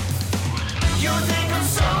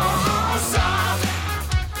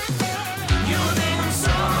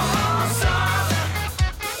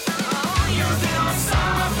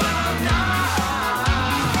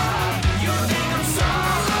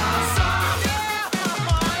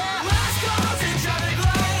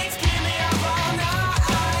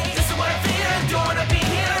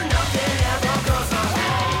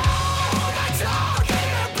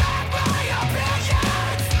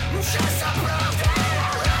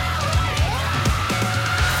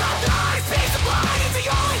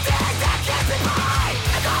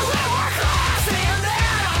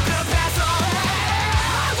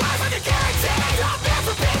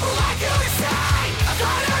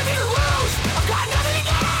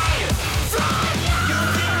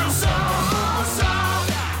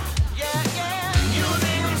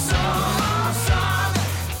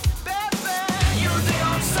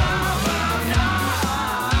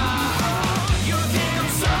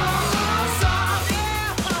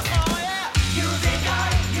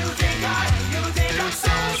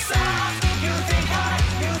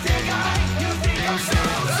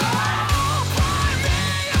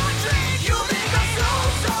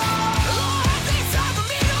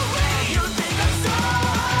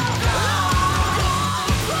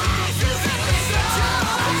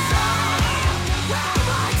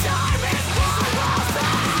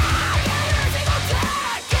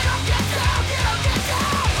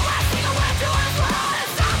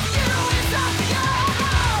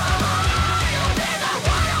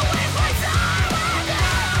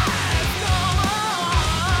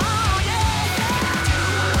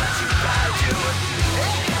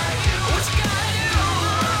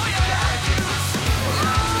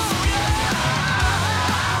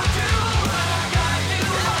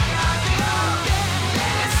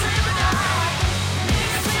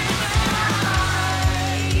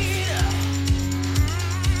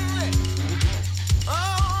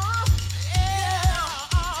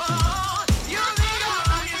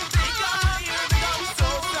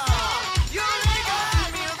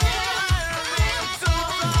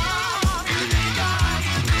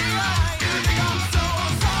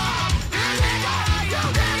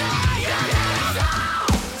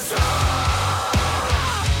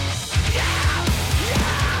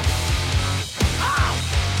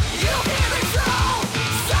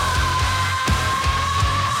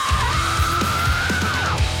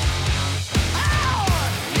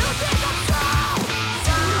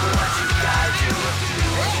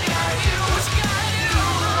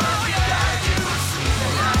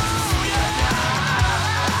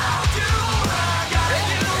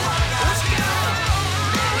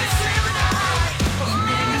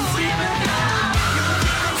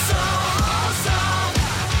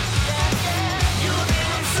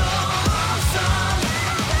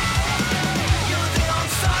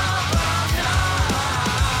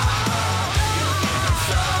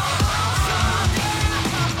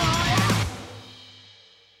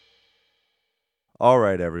All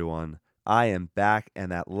right, everyone. I am back,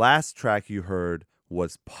 and that last track you heard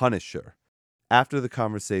was Punisher. After the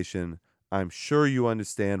conversation, I'm sure you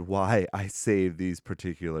understand why I saved these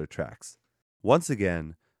particular tracks. Once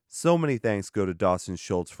again, so many thanks go to Dawson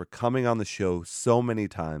Schultz for coming on the show so many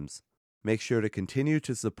times. Make sure to continue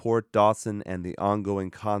to support Dawson and the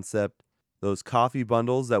ongoing concept. Those coffee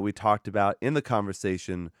bundles that we talked about in the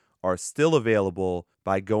conversation are still available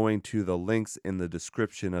by going to the links in the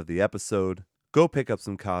description of the episode. Go pick up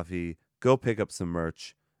some coffee. Go pick up some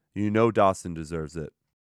merch. You know Dawson deserves it.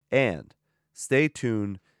 And stay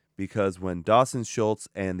tuned, because when Dawson Schultz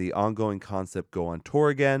and the ongoing concept go on tour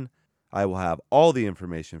again, I will have all the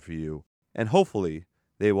information for you, and hopefully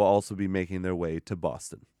they will also be making their way to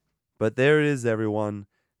Boston. But there it is, everyone.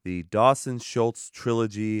 The Dawson Schultz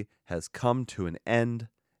trilogy has come to an end,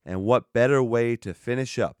 and what better way to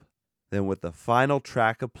finish up than with the final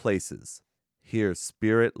track of Places. Here's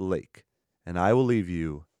Spirit Lake, and I will leave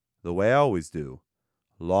you, the way I always do,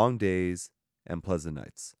 long days and pleasant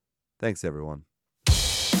nights. Thanks, everyone.